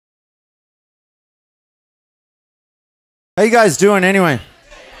How you guys doing anyway?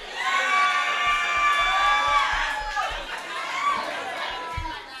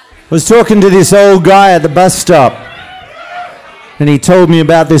 I was talking to this old guy at the bus stop, and he told me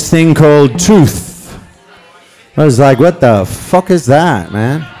about this thing called truth. I was like, what the fuck is that,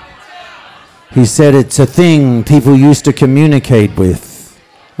 man? He said it's a thing people used to communicate with.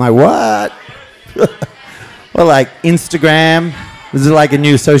 I'm like, what? Well, like Instagram? This is like a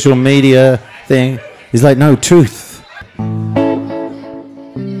new social media thing. He's like, no, truth.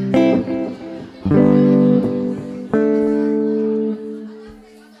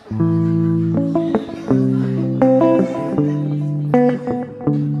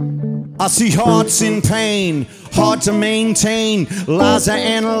 I see hearts in pain, hard to maintain. Lies I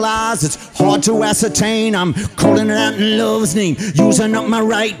analyze, it's hard to ascertain. I'm calling it out in love's name, using up my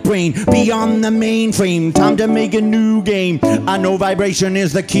right brain. Beyond the mainframe, time to make a new game. I know vibration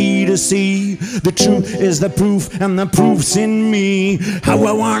is the key to see. The truth is the proof, and the proof's in me. How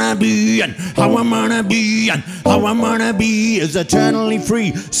I wanna be, and how I'm gonna be, and how I'm gonna be is eternally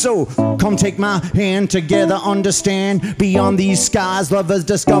free. So come take my hand, together understand. Beyond these skies, lovers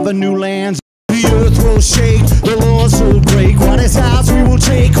discover new lands. The earth will shake, the laws will break. What is ours we will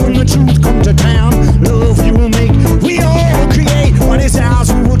take when the truth comes to town. Love we will make, we all create. What is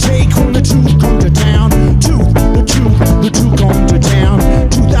ours we will take when the truth comes to town. Truth, the truth come to town.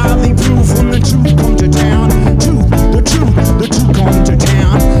 Truth hardly proof when the truth comes to town. Truth, the truth come to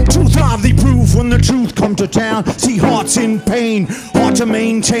town. Truth hardly proof when the truth comes to town. See hearts in pain, hard to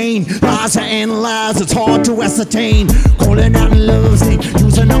maintain. Lies I analyze, it's hard to ascertain. Calling out in love's name,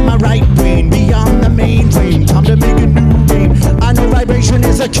 using up my right brain. Beyond the mainframe, time to make a new game. I know vibration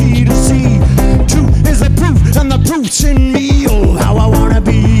is a key to see. Truth is the proof, and the proof's in me. Oh, how I wanna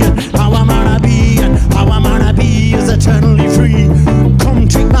be, and how I'm gonna be, and how I'm gonna be is eternally free. Come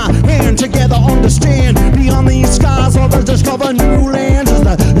take my hand, together understand. Beyond these skies, others discover new lands. As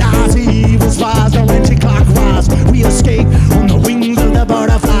the lies, the evils flies, the anti-clockwise, we escape on the wings of the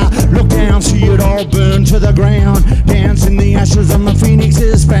butterfly. Look down, see it all burn to the ground. Dance in the ashes, and the phoenix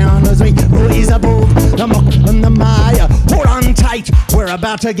is found. As we raise above the muck and the mire, hold on tight, we're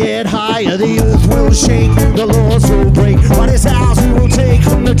about to get higher. The earth will shake, the laws will break. What is ours we will take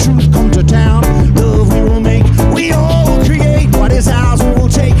when the truth comes to town. Love we will make, we all create. What is ours we will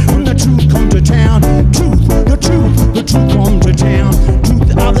take when the truth comes to town. Truth, the truth comes to town.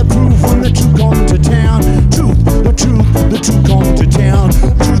 Truth are the proof when the truth comes to town. Truth, the truth comes to town.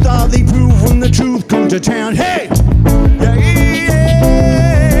 Truth are the proof when the truth comes to town. Hey! Yeah, yeah.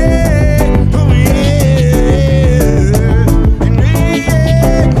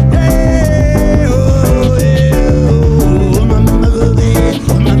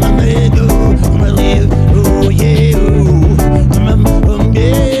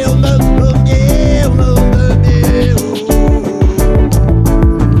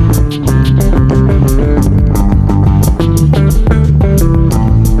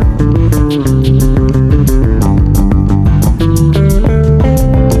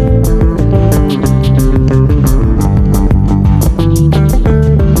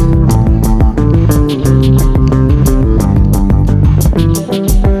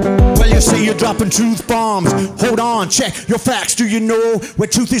 Truth bombs, hold on, check your facts. Do you know where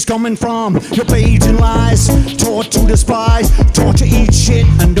truth is coming from? Your page in lies, taught to despise, taught to eat shit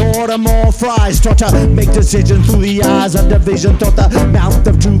and order more fries, taught to make decisions through the eyes of division, thought the mouth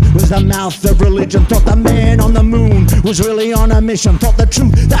of truth was the mouth of religion, thought the man on the moon was really on a mission, thought the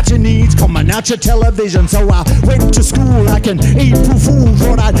truth that you need's coming out your television. So I went to school like an April fool,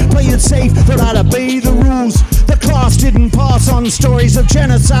 thought I'd play it safe, thought I'd obey the rules. The class didn't pass on stories of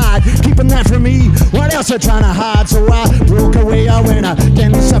genocide, keeping that from me. What else are trying to hide? So I broke away, I went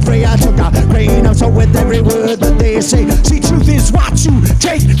against the fray. I took a grain of salt with every word that they say. See, truth is what you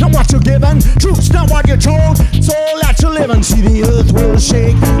take, not what you're given. Truth's not what you're told, it's all that you live in. See, the earth will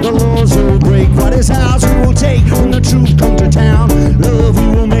shake, the laws will break. What is ours we will take when the truth comes to town. Love we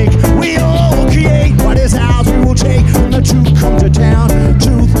will make, we all create. What is ours we will take when the truth comes to town.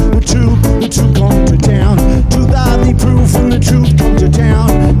 Truth, the truth comes to town. Truth are the proof when the truth comes to town.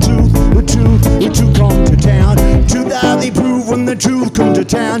 Truth, the truth comes to town. Truth are the proof when the truth comes to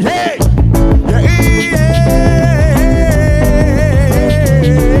town. Hey! Yeah, yeah.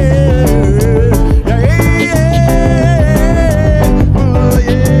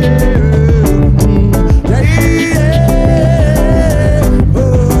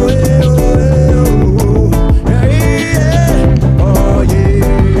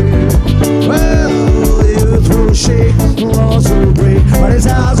 What is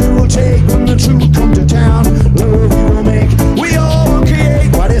ours we will take when the truth comes to town. Love we will make, we all will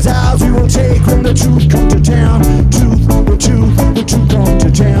create. What is ours we will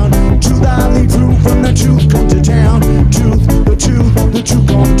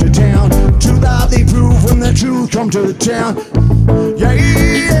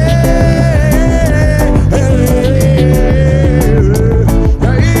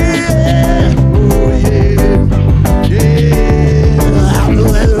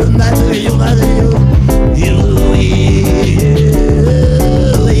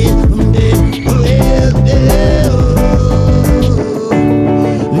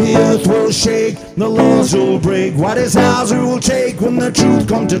What is ours we will take when the truth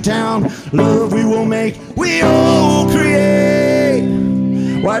comes to town. Love we will make, we all create.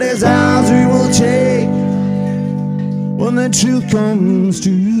 What is ours we will take when the truth comes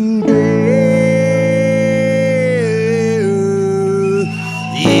today.